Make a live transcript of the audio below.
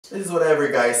This is what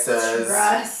every guy says.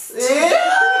 Trust.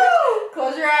 Ew!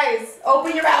 Close your eyes.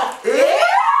 Open your mouth. Ew!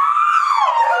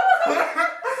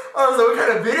 Oh, so what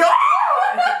kind of video?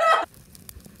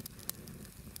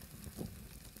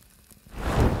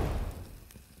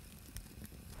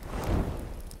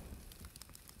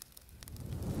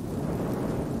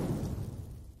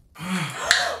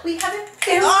 We haven't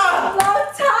filmed in a long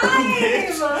time.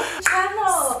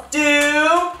 Channel.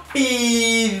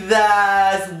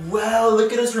 Stupidas. Well,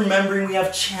 look at us remembering we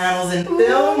have channels and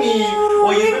filming.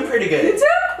 Well, you've been pretty good.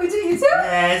 YouTube? We do YouTube?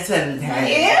 Yes,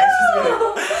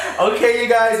 okay, you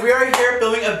guys, we are here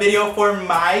filming a video for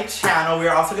my channel. We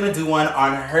are also gonna do one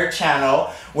on her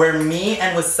channel where me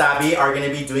and Wasabi are gonna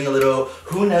be doing a little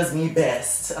Who Knows Me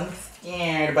Best. I'm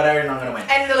scared, but I already know I'm gonna win.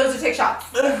 And the loser take shots.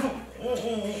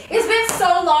 It's been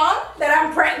so long that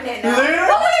I'm pregnant now.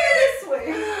 This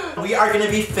way. We are gonna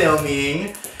be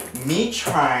filming me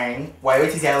trying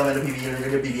Yoatzi's elemental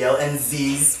BBL and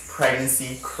Z's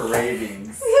pregnancy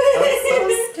cravings. I'm so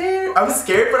scared. I'm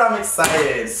scared, but I'm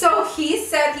excited. So he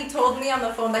told me on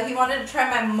the phone that he wanted to try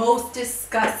my most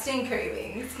disgusting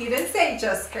cravings. He didn't say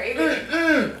just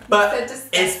cravings. But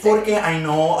it's porque I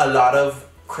know a lot of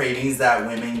cravings that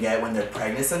women get when they're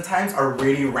pregnant sometimes are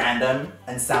really random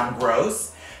and sound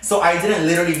gross. So I didn't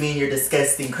literally mean your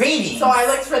disgusting cravings. So I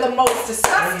looked for the most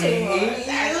disgusting one. I'm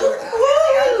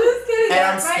just kidding. And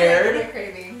I'm scared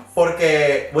cravings.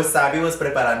 porque Wasabi was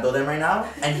preparando them right now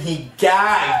and he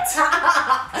gagged.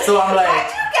 So I'm like, why'd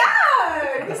you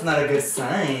gag? that's not a good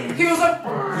sign. He was like,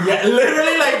 yeah,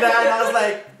 literally like that. And I was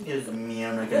like, here's me,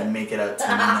 I'm not gonna make it out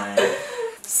tonight.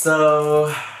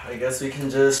 So I guess we can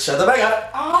just shut the bag up.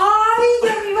 ay,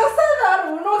 ya me ibas a dar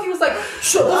uno. He was like,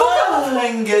 shut the fuck up.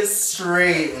 And get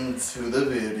straight into the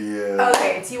video.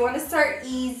 Okay, do you want to start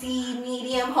easy,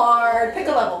 medium, hard? Pick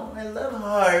a level. I love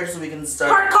hard, so we can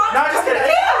start. Hardcore? No, just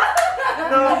kidding.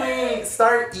 No, wait.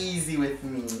 Start easy with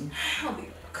me. I'll be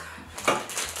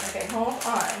okay, hold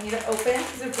on. I need to open.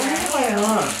 Is it brand new?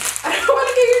 I I don't want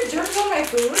to get your germs on my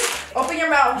food. Open your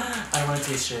mouth. I don't want to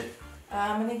taste shit.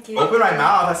 I'm gonna get. Open my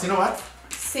mouth. Así no what?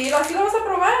 Sí, así lo vas a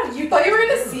probar. You thought you were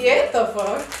gonna see it? The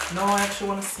fuck? No, I actually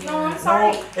want to see it. No, I'm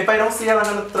sorry. No, if I don't see it, I'm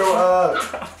gonna throw up.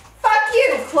 Fuck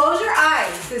you. Close your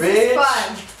eyes. This is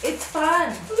fun. It's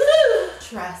fun.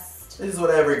 Trust. This is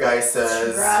what every guy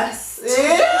says. Trust.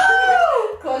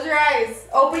 Ew! Close your eyes.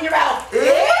 Open your mouth. Ew!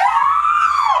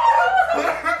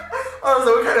 Oh,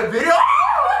 so what kind of video?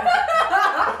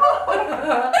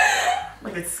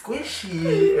 Like it's squishy.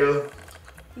 Ew.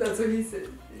 That's what he said.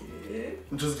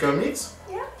 Just gummies?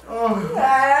 Yeah. Oh.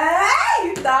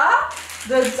 Hey, that?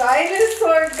 The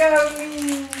dinosaur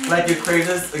gummy. Like you crave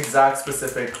this exact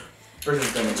specific or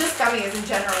just gummies? Just gummies in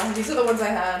general. These are the ones I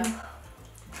had.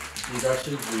 These are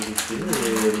actually really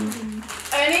good.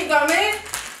 Any gummy?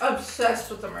 Obsessed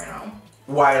with them right now.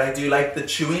 Why? Like, do you like the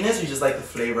chewiness or you just like the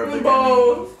flavor of the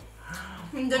Both.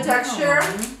 gummy? The texture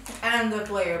and the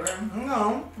flavor.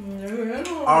 No.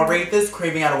 I'll rate this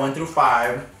craving out of 1 through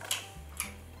 5.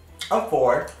 A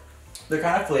 4. They're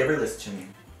kind of flavorless to me.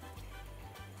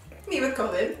 Me with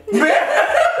COVID.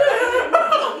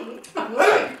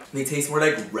 They taste more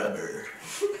like rubber.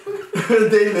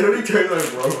 They literally taste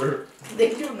like rubber. They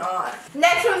do not.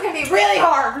 Next one's gonna be really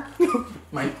hard.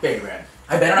 My favorite.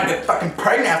 I better not get fucking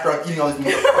pregnant after I'm eating all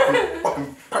these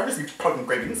fucking pregnancy fucking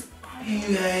cravings. Hey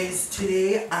you guys,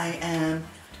 today I am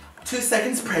 2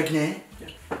 seconds pregnant.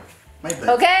 My butt.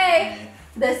 Okay.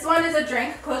 This one is a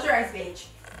drink. Close your eyes, bitch.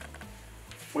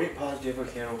 Wait, pause. Do you have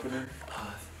a can opener?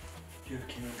 Pause. Do you have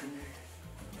a can opener?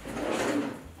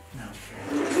 No.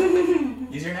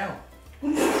 Use your nail.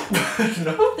 No.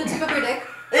 The tip of your dick.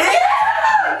 Wait,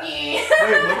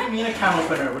 what do you mean a can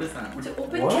opener? What is that? To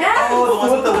open What? cans. Oh, the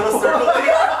ones with the little circle thing?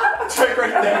 Check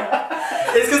right there.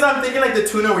 It's because I'm thinking like the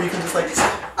tuna where you can just like...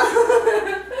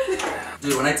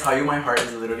 Dude, when I tell you my heart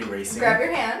is literally racing. Grab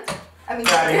your hand. I mean,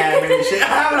 Grab your hand, baby shit.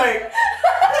 I'm like...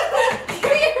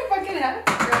 Give me your fucking hand.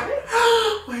 Grab it.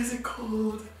 Why is it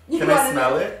cold? You Can I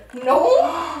smell it?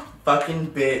 No. Fucking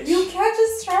bitch. You can't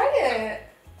just try it.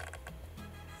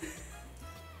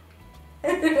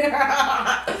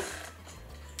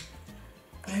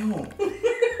 Ew.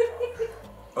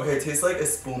 Okay, it tastes like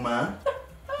espuma.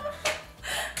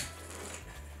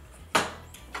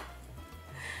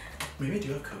 Maybe I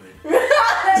do have COVID.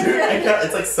 Dude, I can't.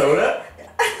 It's like soda?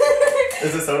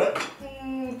 Is it soda?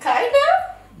 Kind of.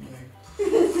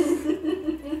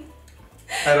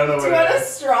 I don't know Do you what want it a is.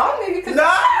 straw? Maybe because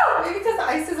No! Maybe because the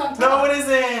ice is on top. No, it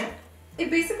isn't. It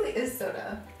basically is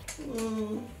soda.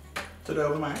 Did I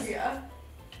open my eyes? Yeah.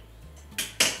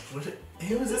 What is,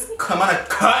 ew, is this come on a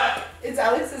cup? It's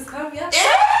Alex's cup, yeah.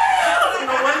 Ew!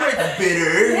 No wonder it's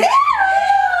bitter. Ew!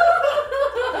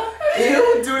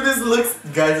 looks,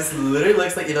 guys, this literally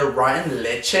looks like either rotten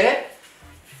leche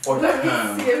or Let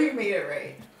cum. me see if we made it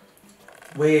right.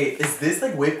 Wait, is this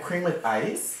like whipped cream with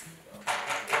ice?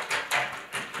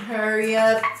 Hurry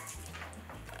up. I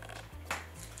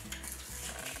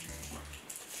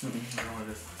don't know what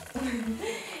it is.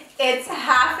 It's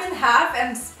half and half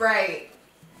and Sprite.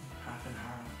 Half and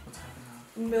half. What's half and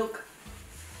half? Milk.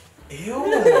 Ew.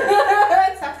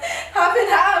 It's half and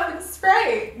half and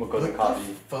Sprite. What goes in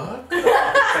coffee? Fuck. It's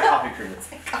like coffee cream.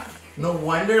 No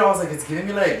wonder I was like, it's giving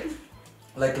me like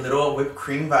little whipped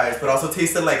cream vibes, but also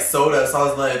tasted like soda. So I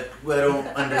was like, well, I don't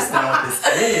understand what this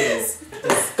is.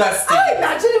 Disgusting. Oh,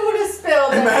 imagine it would have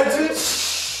spilled. Imagine.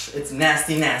 It's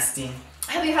nasty, nasty.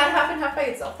 Have you had half and half by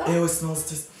itself though? Ew, it smells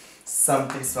just,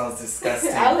 something smells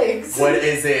disgusting. Alex. What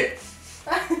is it?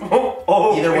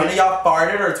 Oh, Either one of y'all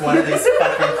farted or it's one of these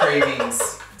fucking cravings.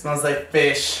 It smells like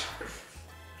fish.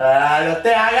 No te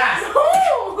hagas.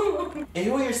 Oh.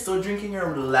 Ew, you're still drinking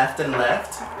your left and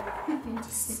left?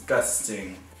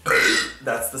 Disgusting.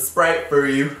 That's the Sprite for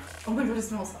you. Oh my god, it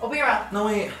smells. Open your mouth. No,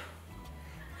 wait.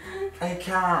 I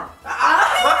can't.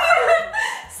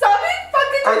 Stop it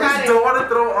fucking I just dramatic. don't want to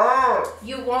throw up.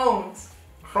 You won't.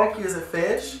 Fuck you, is it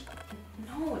fish?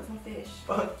 No, it's not fish.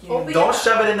 Fuck you. Open Don't your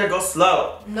shove it in there, go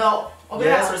slow. No. Open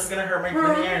your Yes, or mouth. it's gonna hurt my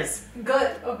veneers.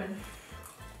 Good. Open.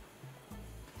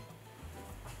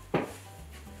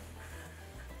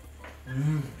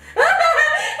 Mm. His I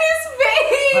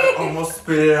face! almost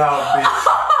spit it out, bitch.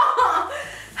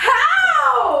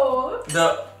 How?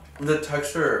 The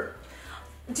texture.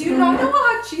 Do you not know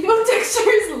what Cheeto texture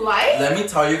is like? Let me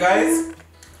tell you guys,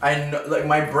 I know, like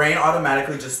my brain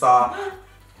automatically just thought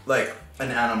like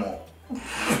an animal.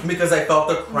 Because I felt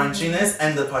the crunchiness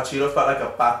and the pachito felt like a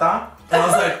pata. And I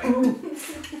was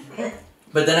like,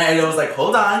 but then I was like,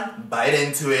 hold on, bite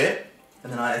into it.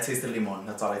 And then I tasted limon,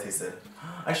 that's all I tasted.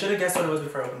 I should have guessed what it was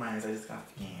before I opened my eyes, I just got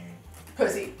scared.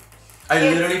 Pussy. I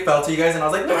literally felt to you guys and I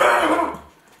was like,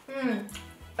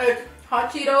 Like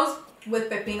hot Cheetos with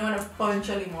pepino and a bunch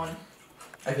of limon.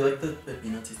 I feel like the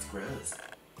pepino tastes gross.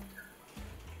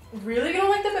 Really? You don't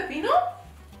like the pepino?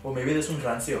 Well, maybe this one's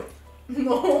rancio.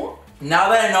 No. Now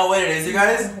that I know what it is, you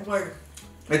guys, Word.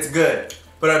 it's good.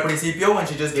 But al principio, when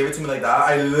she just gave it to me like that,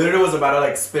 I literally was about to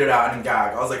like spit it out and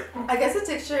gag. I was like, I guess the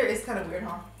texture is kind of weird,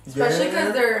 huh? Especially because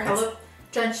yeah. they're hella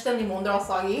drenched in limon, they're all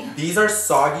soggy. These are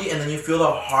soggy and then you feel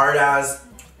the hard ass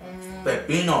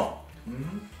pepino.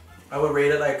 I would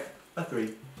rate it like a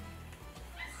 3.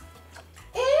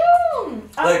 Ew!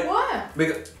 Out Like- of what?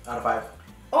 Because, out of 5.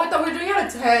 Oh, I thought we were doing it out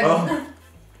of 10. Oh.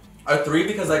 A 3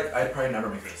 because like I'd probably never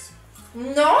make this.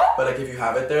 No? But like if you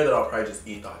have it there, then I'll probably just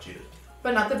eat the hot Cheetos.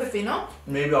 But not the pepino?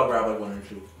 Maybe I'll grab like 1 or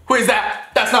 2. Who is that?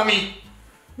 That's not me.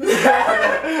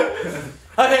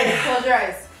 Okay. Close your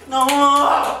eyes. No.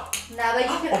 Now that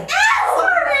you can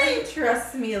Oh.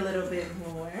 trust me a little bit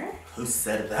more. Who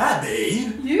said that,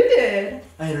 babe? You did.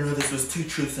 I didn't know this was 2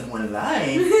 truths and 1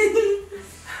 lie.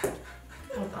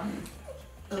 Hold on.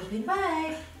 Open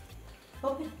wide.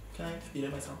 Open. Can I eat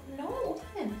it myself? No,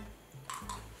 open.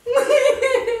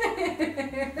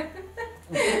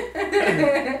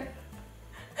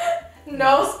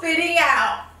 No spitting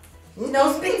out.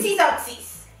 No spitsies upsies.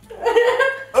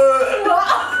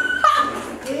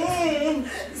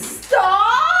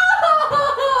 Stop!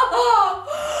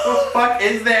 What the fuck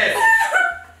is this?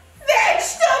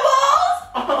 Vegetables!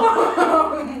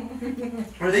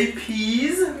 Are they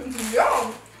peas?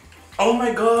 No, Oh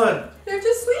my god. they're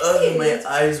just sweet Ugh, peas. my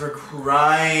eyes were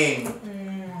crying.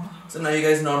 So now you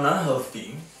guys know I'm not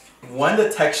healthy. 1, the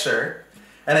texture.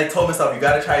 And I told myself, you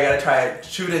gotta try it.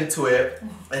 Chewed into it.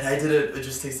 And I did it, it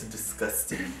just tasted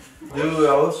disgusting. Dude,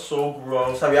 that was so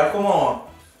gross. Sabía como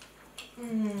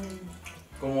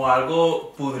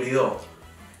algo pudrido.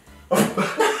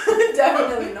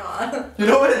 Definitely not. You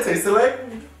know what it tasted like?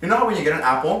 You know how when you get an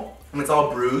apple and it's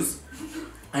all bruised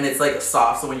and it's like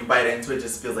soft, so when you bite into it, it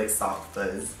just feels like soft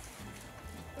fuzz.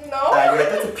 No. You're like,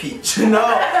 that's a peach.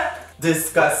 No.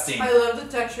 Disgusting. I love the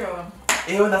texture of them.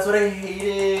 Ew, and that's what I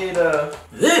hated.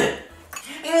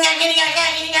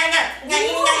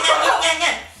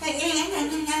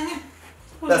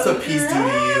 That's what peas do to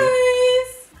you.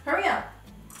 Hurry up.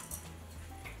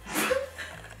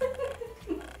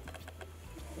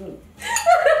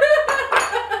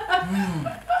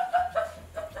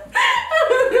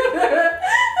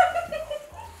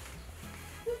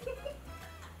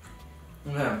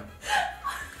 Okay.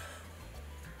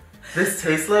 This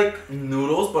tastes like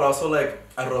noodles, but also like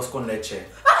arroz con leche.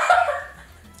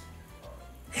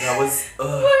 That was.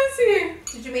 Let me see.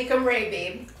 Did you make them right,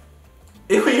 babe?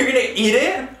 Ew, you're gonna eat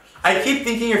it? I keep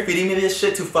thinking you're feeding me this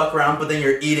shit to fuck around, but then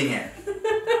you're eating it.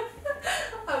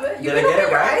 You Did I can get open it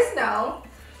your right? eyes now.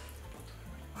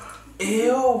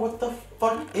 Ew, what the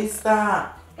fuck is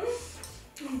that?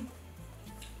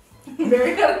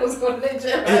 Very arroz con leche.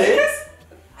 It is?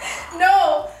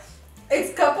 No,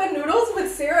 it's cup of noodles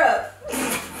with syrup.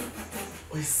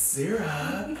 With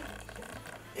syrup?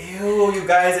 Ew, you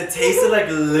guys, it tasted like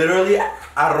literally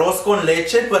arroz con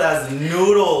leche, but as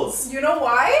noodles. You know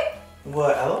why?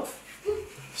 What, Elf?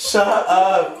 Shut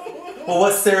up. Well,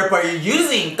 what syrup are you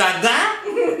using, Gaga?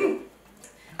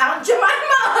 Aunt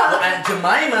Jemima. Well, Aunt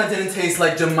Jemima didn't taste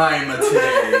like Jemima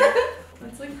today.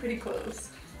 That's like pretty close.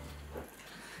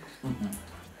 Mm-mm.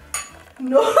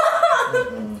 No.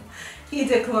 Mm-mm. He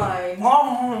declined.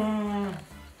 Oh.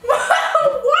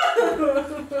 What?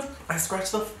 I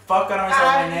scratched the fuck out of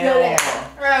myself with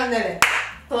my nail.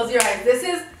 Close your eyes. This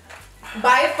is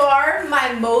by far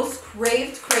my most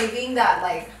craving that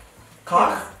like.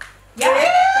 Cock?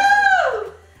 Yeah.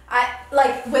 I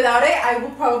like without it, I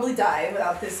will probably die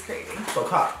without this craving. So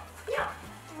cock. Yeah.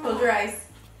 Close your eyes.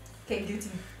 Okay, guilty.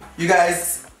 You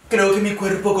guys, creo que mi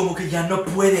cuerpo como que ya no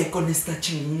puede con esta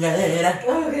chingadera.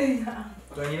 Okay.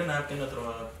 Do I need a napkin to throw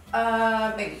up?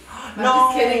 Maybe. I'm No.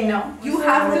 just kidding. No. You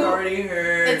have It to. already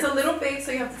hurt. It's a little big,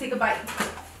 so you have to take a bite.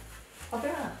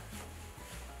 Okay.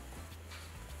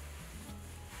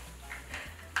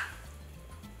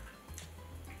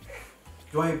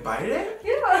 Do I bite it?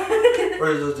 Yeah.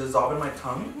 Or does it dissolve in my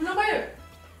tongue? No, bite it.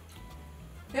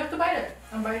 You have to bite it.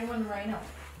 I'm biting one right now.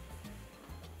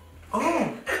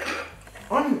 Oh.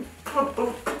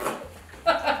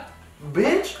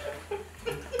 Bitch.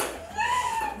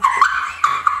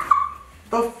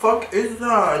 The fuck is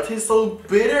that? It tastes so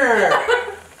bitter.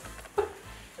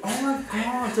 Oh my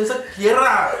god, it tastes like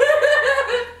tierra.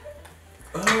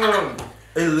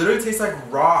 It literally tastes like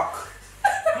rock.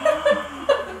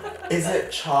 Is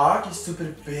it chalk, you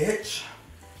stupid bitch?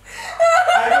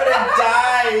 I would have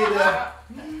died.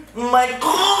 My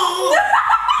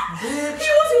bitch.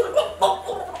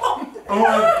 Oh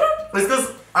my, it's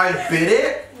because I bit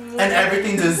it and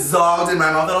everything dissolved in my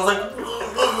mouth and I was like,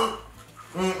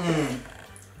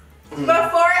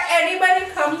 Before anybody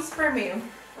comes for me,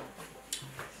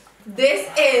 this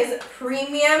is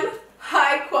premium,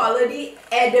 high quality,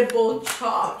 edible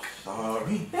chalk.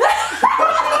 Sorry.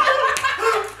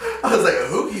 I was like,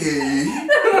 okay.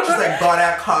 Just like bought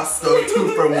at Costco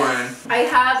 2 for 1. I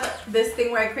have this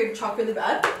thing where I crave chalk really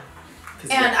bad.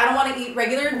 And I don't want to eat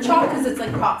regular chalk because it's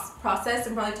like processed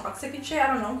and probably toxic and shit. I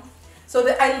don't know. So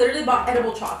I literally bought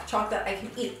edible chalk that I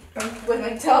can eat with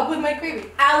my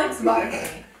craving. Alex bought it for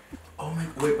me. Oh my,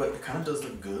 wait, but it kind of does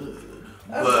look good.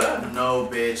 But no,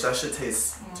 bitch, that shit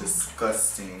tastes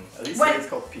disgusting. At least When- it's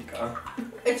called pica.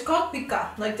 It's called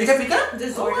pica. Like Pica pica?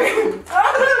 disorder.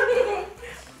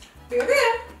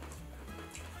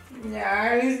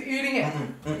 Yeah, he's eating it.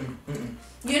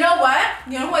 You know what?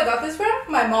 You know who I got this from?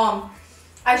 My mom.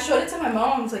 I showed it to my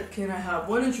mom. I was like, can I have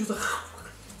one? And she was like,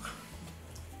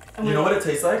 You know what it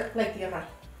tastes like? like tierra.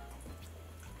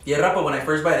 Tierra, but when I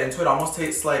first bite into it, it almost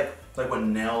tastes like what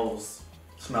nails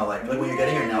smell like when you're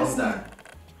getting your nails done.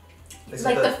 It's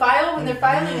Like the file when they're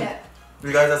filing it.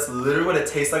 You guys, that's literally what it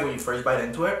tastes like when you first bite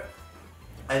into it.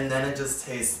 And then it just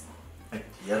tastes like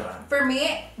tierra. For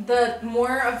me, the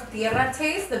more of tierra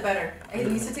taste, the better. It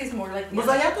needs to taste more like Was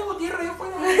tierra. like, ya tengo tierra, yo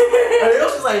puedo. And it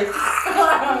was just like,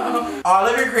 all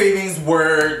of your cravings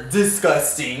were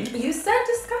disgusting. You said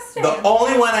disgusting. The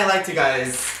only one I liked, you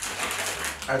guys,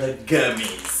 are the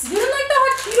gummies. You didn't like the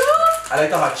hot Cheetos? I like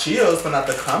the hot Cheetos, but not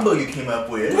the combo you came up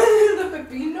with. The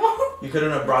pepino? You could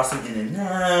have brought some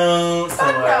In-N-Out, some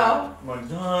no.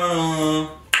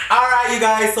 McDonald's. Alright, you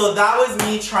guys, so that was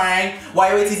me trying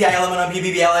Yoatzi,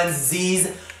 PBBL, and Z's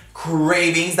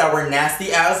cravings that were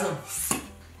nasty as.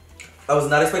 I was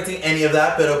not expecting any of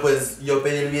that, pero pues yo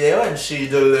pedí el video and she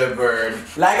delivered.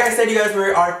 Like I said, you guys,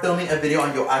 we are filming a video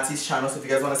on Yoatzi's channel, so if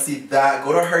you guys want to see that,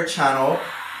 go to her channel.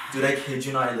 Dude, I kid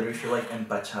you not, I literally feel like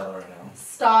empachado right now.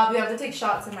 Stop, you have to take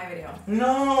shots in my video.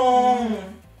 No.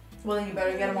 Well, then you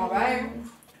better get them all right.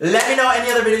 Let me know any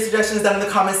other video suggestions down in the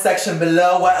comment section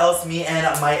below. What else me and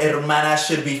my hermana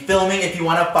should be filming. If you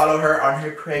want to follow her on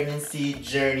her pregnancy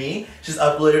journey, she's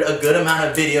uploaded a good amount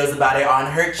of videos about it on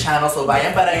her channel. So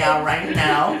vayan para allá right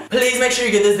now. Please make sure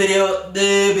you give this video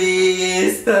the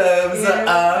biggest thumbs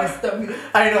up.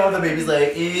 I know the baby's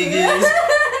like,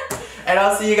 and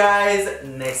I'll see you guys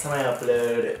next time I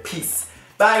upload. Peace.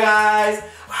 Bye, guys.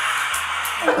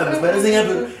 That was better singing a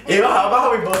boot. How about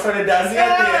how we both started dancing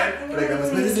at the end? Like, that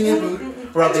was better singing a boot.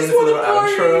 We're all doing this little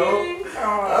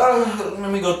outro.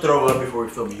 Let me go throw up before we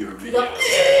film your video.